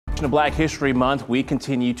celebration of Black History Month, we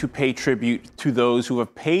continue to pay tribute to those who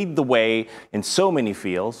have paved the way in so many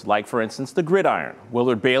fields, like, for instance, the gridiron.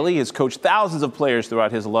 Willard Bailey has coached thousands of players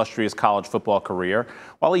throughout his illustrious college football career.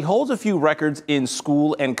 While he holds a few records in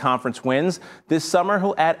school and conference wins, this summer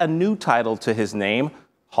he'll add a new title to his name,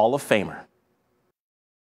 Hall of Famer.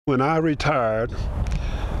 When I retired,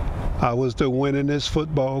 I was the winningest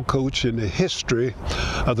football coach in the history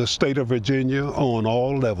of the state of Virginia on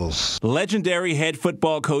all levels. Legendary head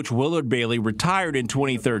football coach Willard Bailey retired in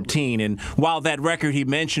 2013, and while that record he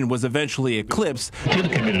mentioned was eventually eclipsed,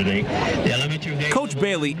 Coach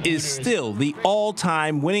Bailey is still the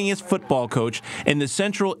all-time winningest football coach in the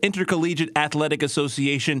Central Intercollegiate Athletic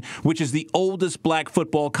Association, which is the oldest black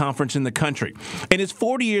football conference in the country. In his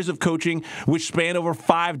 40 years of coaching, which span over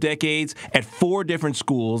 5 decades at 4 different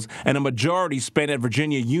schools, and a majority spent at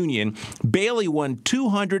Virginia Union, Bailey won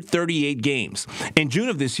 238 games. In June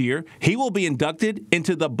of this year, he will be inducted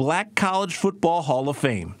into the Black College Football Hall of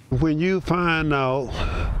Fame. When you find out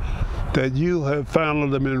that you have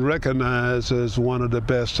finally been recognized as one of the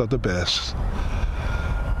best,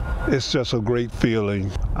 it's just a great feeling.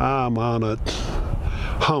 I'm honored,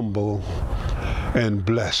 humble, and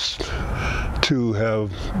blessed to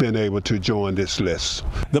have been able to join this list.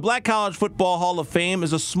 The Black College Football Hall of Fame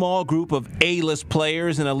is a small group of A-list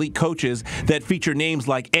players and elite coaches that feature names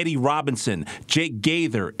like Eddie Robinson, Jake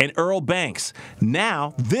Gaither, and Earl Banks.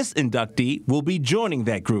 Now, this inductee will be joining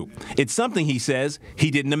that group. It's something, he says,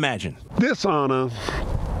 he didn't imagine. This honor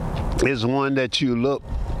is one that you look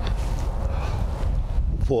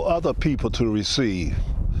for other people to receive,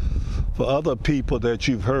 for other people that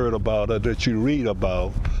you've heard about or that you read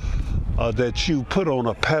about, that you put on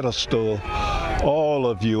a pedestal all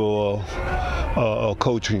of your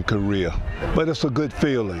coaching career. But it's a good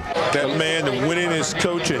feeling. That man, the winningest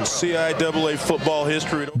coach in CIAA football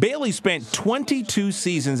history. Bailey spent 22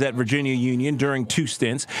 seasons at Virginia Union during 2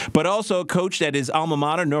 stints, but also coached at his alma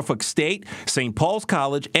mater, Norfolk State, St. Paul's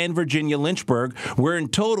College, and Virginia Lynchburg, where in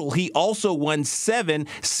total he also won 7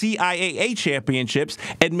 CIAA championships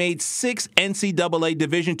and made 6 NCAA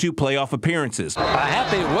Division II playoff appearances. A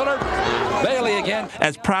happy Willard Bailey again.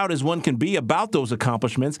 As proud as one can be about those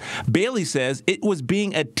accomplishments, Bailey says it was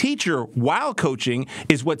being a teacher while coaching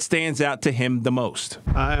is what stands out to him the most.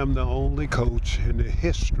 I am the only coach in the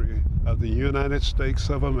history of the United States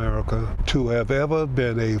of America to have ever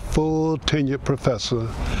been a full tenured professor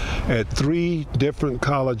at 3 different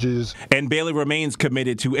colleges. And Bailey remains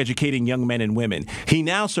committed to educating young men and women. He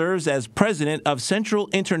now serves as president of Central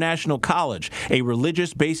International College, a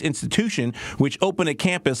religious-based institution which opened a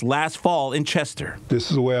campus last fall in Chester. This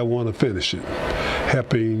is where I want to finish it,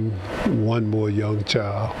 helping one more young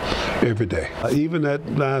child every day. Even at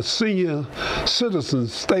my senior citizen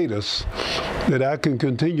status, that I can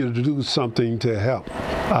continue to do something to help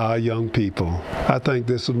our young people. I think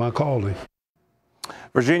this is my calling.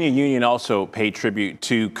 Virginia Union also paid tribute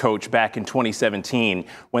to Coach back in 2017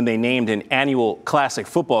 when they named an annual classic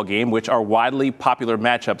football game, which are widely popular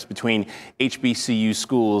matchups between HBCU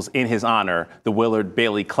schools, in his honor, the Willard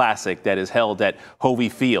Bailey Classic that is held at Hovey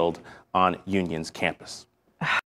Field on Union's campus.